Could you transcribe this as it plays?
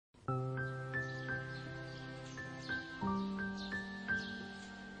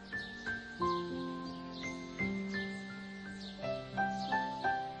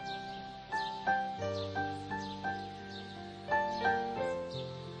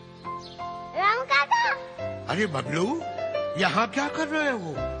अरे बबलू, यहाँ क्या कर रहे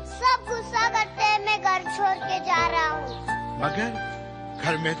हो? सब गुस्सा करते हैं, मैं घर छोड़ के जा रहा हूँ। मगर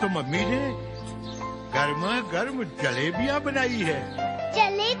घर में तो मम्मी ने गर्मा गर्म जलेबियाँ बनाई है।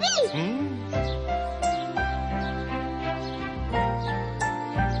 जलेबी?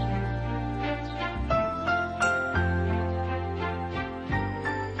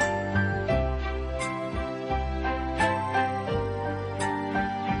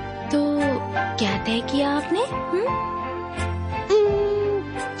 क्या तय किया आपने?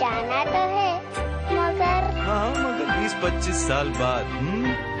 जाना तो है, मगर मगर 20-25 साल बाद।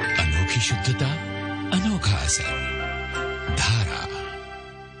 अनोखी शुद्धता, अनोखा असर। धारा।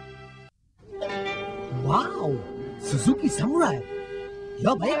 Wow, Suzuki Samurai.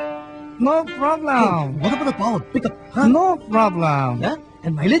 Your bike? No problem. What about the power? Pickup? Huh? No problem. Yeah?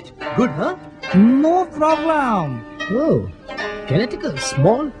 And mileage? Good, huh? No problem. Oh, can I take a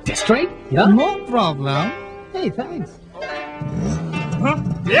small test ride? Yeah? No problem. Hey, thanks.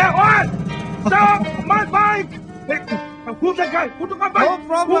 Yeah, what? Stop my bike! Who's the guy? Who took my bike? No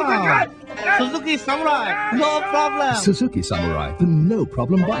problem. Who's the guy? Suzuki Samurai. No problem. Suzuki Samurai, the no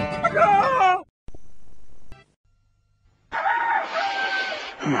problem bike. No!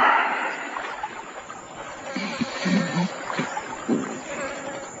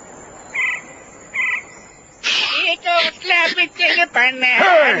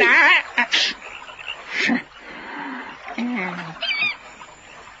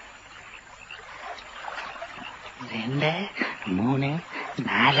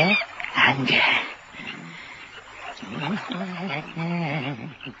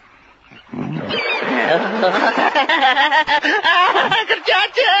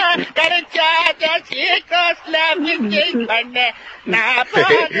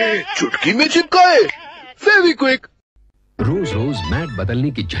 चुटकी में चिपकाए फेविक्विक। रोज रोज mat बदलने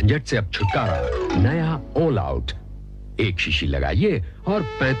की झंझट से अब छुटकारा। नया ऑल आउट। एक शीशी लगाइए और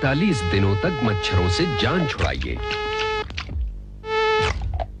 45 दिनों तक मच्छरों से जान छुड़ाइए।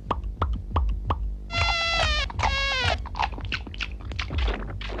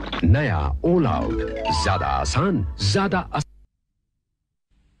 नया ऑल आउट, ज्यादा आसान, ज्यादा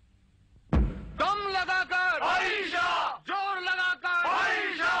दम लगाकर आयशा, जोर लगाकर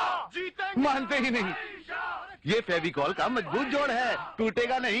आयशा, जीतेंगे। मानते ही नहीं। ये फेविकॉल का मजबूत जोड़ है,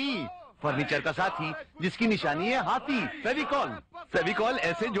 टूटेगा नहीं। फर्नीचर का साथी जिसकी निशानी है हाथी। फेविकॉल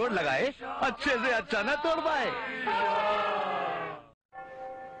ऐसे जोड़ लगाए अच्छे से अच्छा न तोड़ पाए।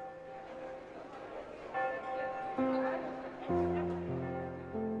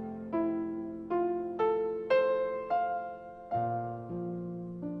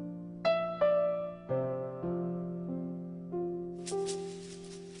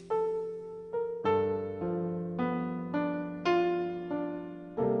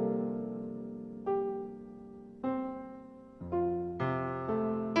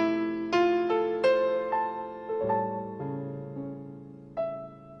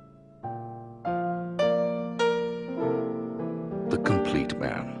 The complete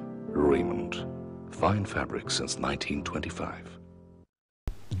man, Raymond. Fine fabric since 1925.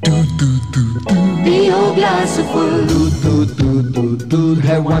 पियो ग्लास फुल दूध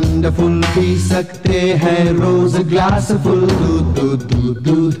है वंडरफुल, पी सकते हैं रोज ग्लास फुल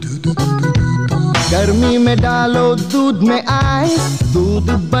दूध। गर्मी में डालो दूध में आइस, दूध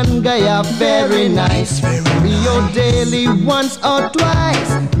बन गया वेरी नाइस। पियो डेली वंस और ट्वाइस,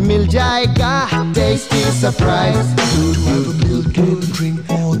 मिल जाएगा टेस्टी सरप्राइज।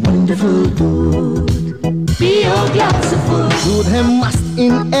 वंडरफुल दूध, पियो ग्लास फुल। दूध है मस्त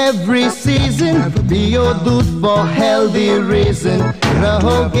इन एवरी सीजन, पियो दूध फॉर हेल्दी रीजन।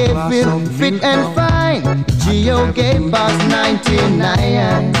 रहोगे फिर फिट एंड फाइन, जियोगे पास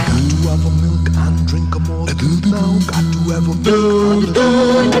 99। दूध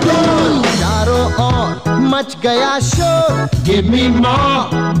चारों ओर मच गया शोर, गिव मी मोर,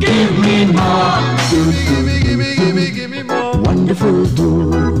 गिव मी मोर। गिव मी मोर। वंडरफुल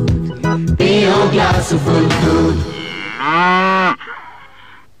दूध, पियो ग्लास फुल दूध।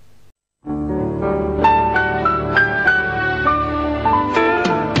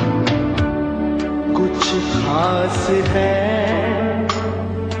 कुछ खास है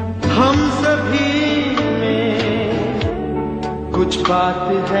हम सभी में, कुछ बात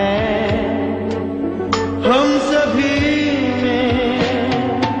है हम सभी में,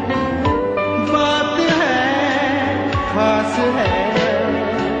 बात है खास है,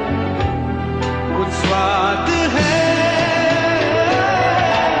 कुछ स्वाद है,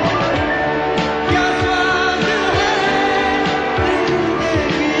 क्या स्वाद है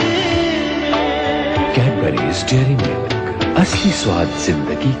जिंदगी में। कैडबरीज डेयरी मिल्क, असली स्वाद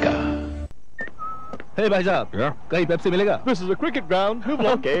जिंदगी का। हे भाई साहब, कहीं पेप्सी मिलेगा? This is a cricket ground.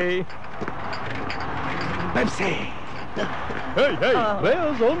 Okay. Pepsi. Hey,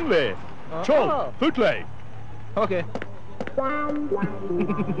 players only. Chop, footplay. Okay.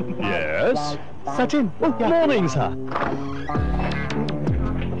 Yes. Sachin. Morning, sir.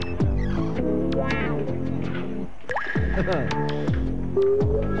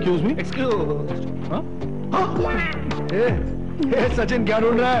 Excuse me? Excuse. हाँ? Hey, सचिन क्या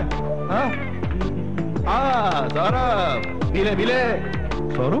ढूंढ रहा है? हाँ? सौरभ, मिले.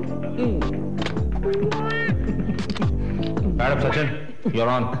 Saurabh? Madam Sachin, you're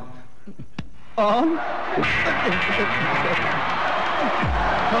on. On?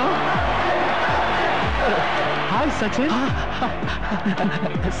 Hi, Sachin.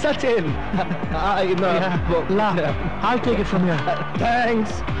 Sachin. I'll take it from here.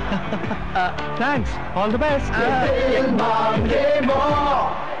 Thanks. Thanks. All the best.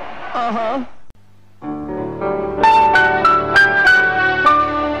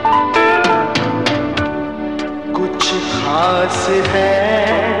 कुछ खास है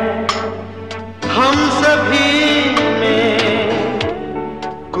हम सभी में,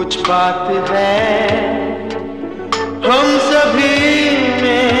 कुछ बात है हम सभी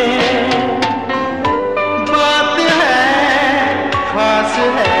में, बात है खास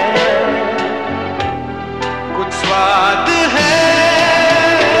है, कुछ स्वाद है.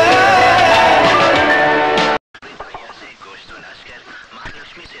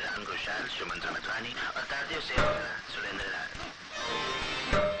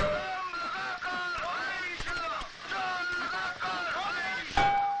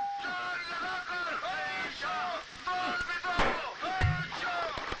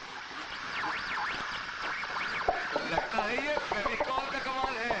 लगता है ये फेविकॉल का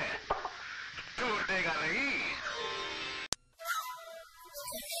कमाल है, टूटेगा नहीं.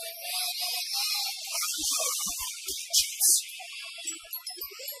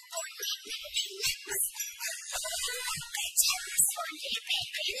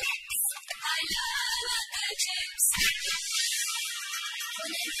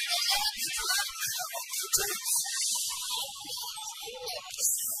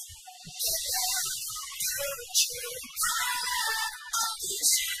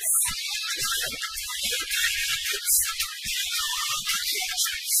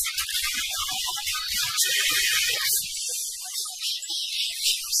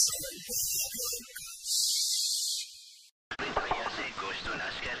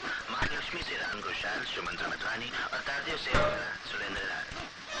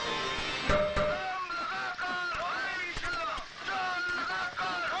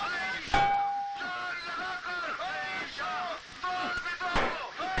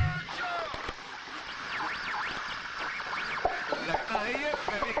 लगता है ये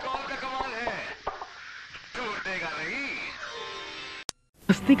फेविकॉल का कमाल है, टूटेगा नहीं.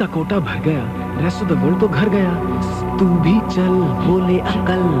 बस्ती का कोटा भर गया, रेस्ट ऑफ द वर्ल्ड तो घर गया. तू भी चल बोले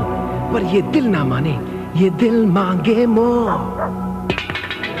अकल, पर ये दिल ना माने, ये दिल मांगे मोह.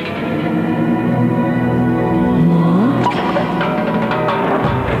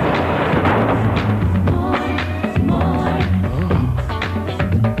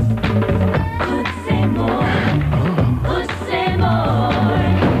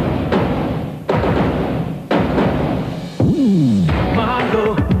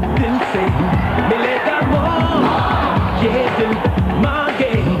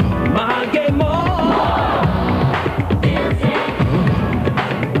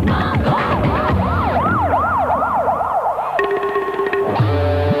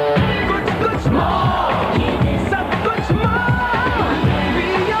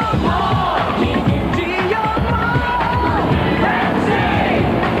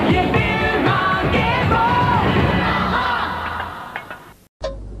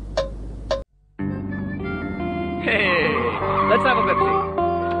 Let's have a Pepsi.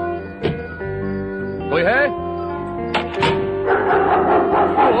 कोई है?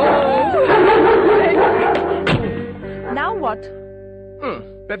 Now what?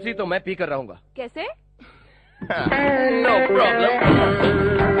 पेप्सी तो मैं पी कर रहूंगा. कैसे? No problem.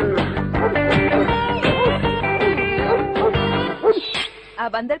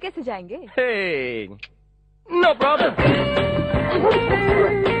 अब अंदर कैसे जाएंगे? Hey, no problem.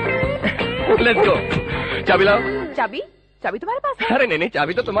 Let's go. चाबी लाओ. चाबी? चाबी तुम्हारे पास है? अरे नहीं,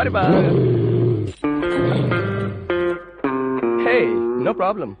 चाबी तो तुम्हारे पास. Hey, no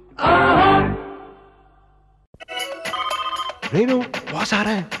problem. Renu, boss आ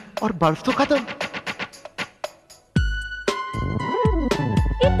रहा है और बर्फ तो खत्म.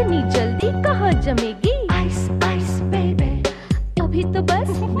 इतनी जल्दी कहाँ जमेगी? आइस आइस बेबी, अभी ही तो बस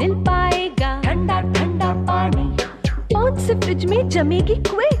मिल पाएगा ठंडा ठंडा पानी। कौन से फ्रिज में जमेगी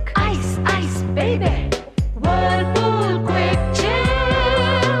quick ice ice baby. Whirlpool quick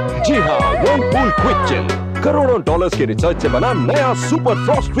chill. जी हाँ, व्हर्लपूल क्विक चिल करोड़ों डॉलर्स के रिसर्च से बना नया सुपर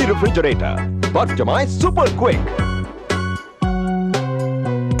फ्रॉस्ट फ्री रेफ्रिजरेटर। बर्फ जमाए super quick.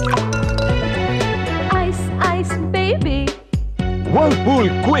 Ice ice baby. Whirlpool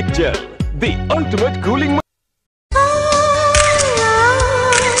quick chill, the ultimate cooling।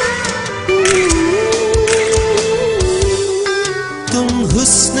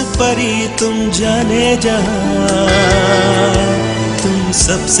 हुस्न परी तुम जाने जहां, तुम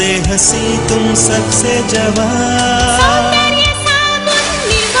सबसे हंसी तुम सबसे जवान।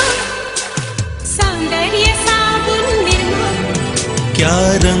 सौंदर्य साबुन निर्मा। क्या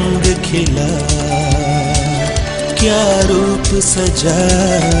रंग खिला क्या रूप सजा,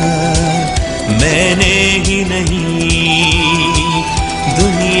 मैंने ही नहीं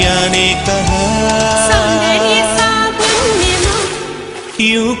दुनिया ने कहा।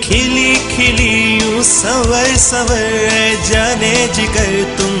 यूं खिली खिली यूं संवर संवर, जाने जिगर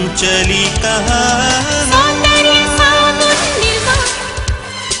तुम चली कहाँ। सौंदर्य साबुन निर्मा।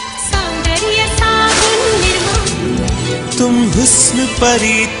 सौंदर्य साबुन निर्मा। तुम हुस्न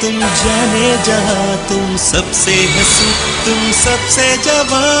परी तुम जाने जहाँ, तुम सबसे हंसी तुम सबसे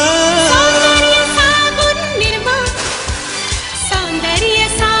जवान।